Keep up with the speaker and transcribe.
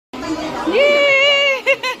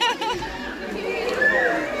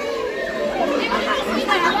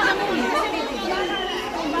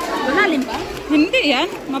Malalim ba? Hindi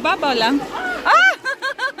yan. Mababaw lang. Ah!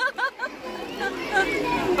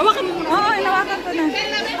 Hawakan mo muna. Oo, inawakan ko na.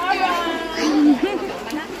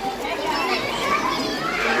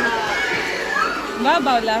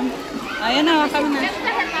 Babaw lang. Ayan, hawakan mo na.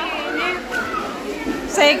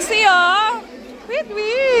 Sexy, oh! Wait,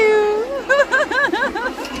 wait!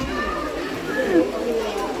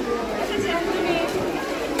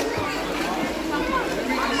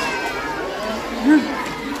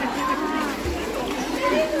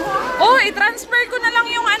 Oh, i-transfer ko na lang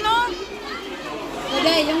yung ano.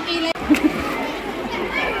 Pwede, yung kilay.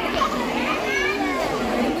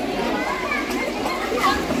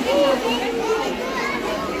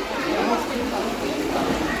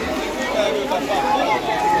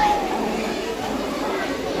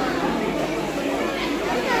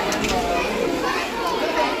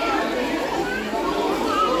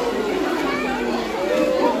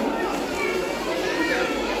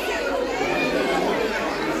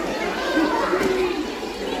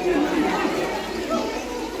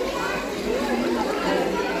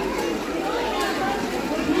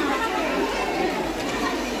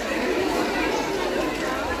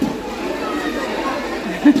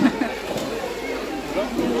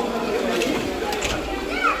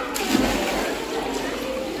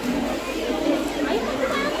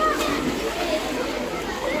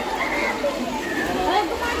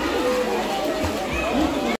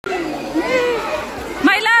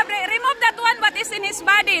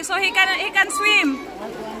 So he can swim.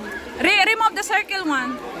 Remove the circle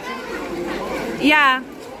one. Yeah.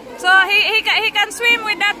 So he can swim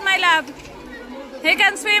with that, my love. He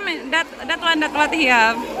can swim that one, that what he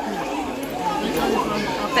have.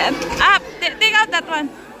 Up, take out that one.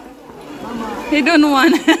 He don't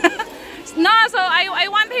want. No, so I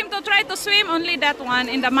want him to try to swim only that one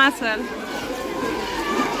in the muscle.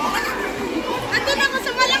 Andun ako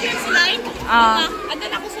sa malaking slide.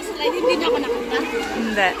 Andun ako sa slide, hindi na ako nakita.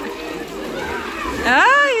 Hindi.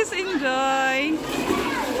 Ah, he's enjoying.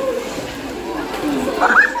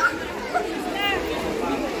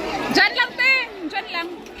 Diyan lang, te. Diyan lang.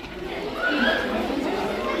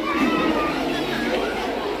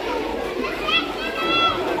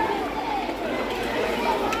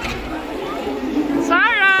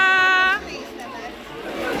 Sarah!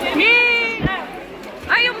 Yay!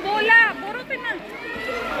 Ay, yung bola. Burutin na.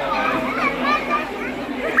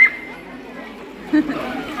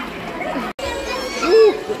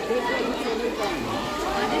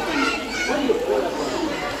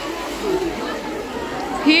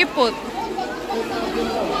 Hipot.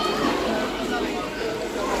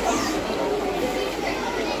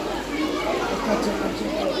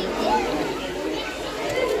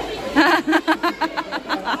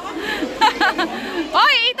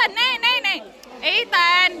 Oy, Ethan, nay.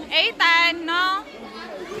 Ethan, no?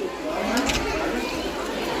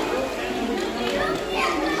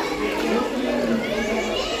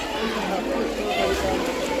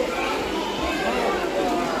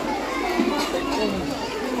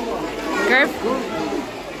 Careful.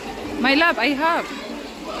 My love, I have.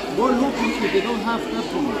 Go look if they don't have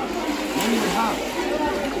apple. Maybe they have.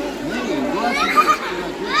 Maybe go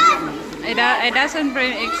I doesn't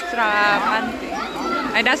bring extra panty.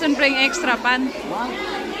 I doesn't bring extra panty.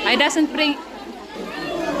 I doesn't bring.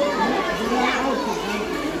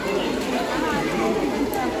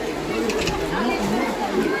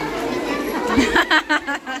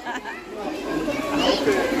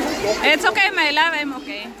 It's okay, my love. I'm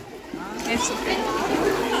okay. It's okay.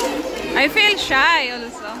 I feel shy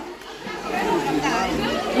also.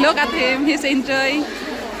 Look at him. He's enjoying.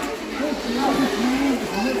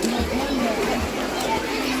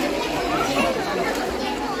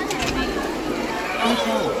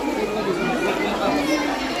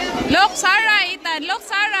 Look, Sarah, Ethan. Look,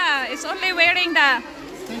 Sarah. It's only wearing the...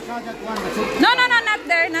 No, not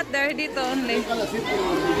there. Not there. Dito only.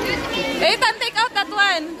 Ethan, take out that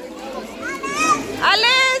one.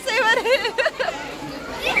 Alice!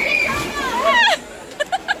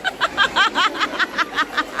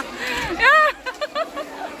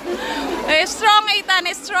 It's strong, Ethan.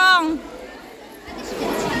 It's strong.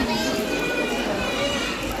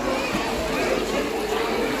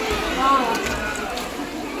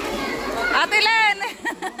 Ate Len!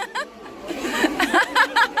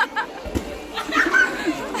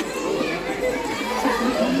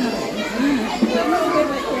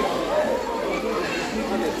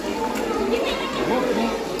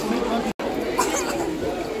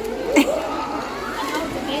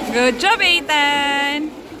 Good job,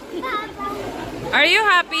 Ethan. Are you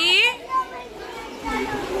happy?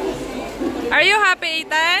 Are you happy,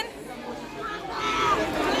 Ethan?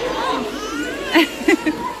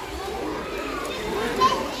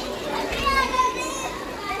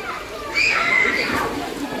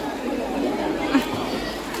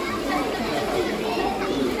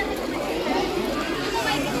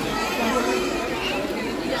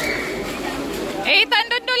 Ethan,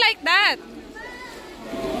 don't do like that.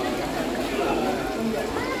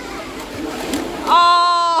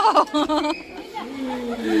 Oh!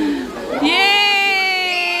 Yay!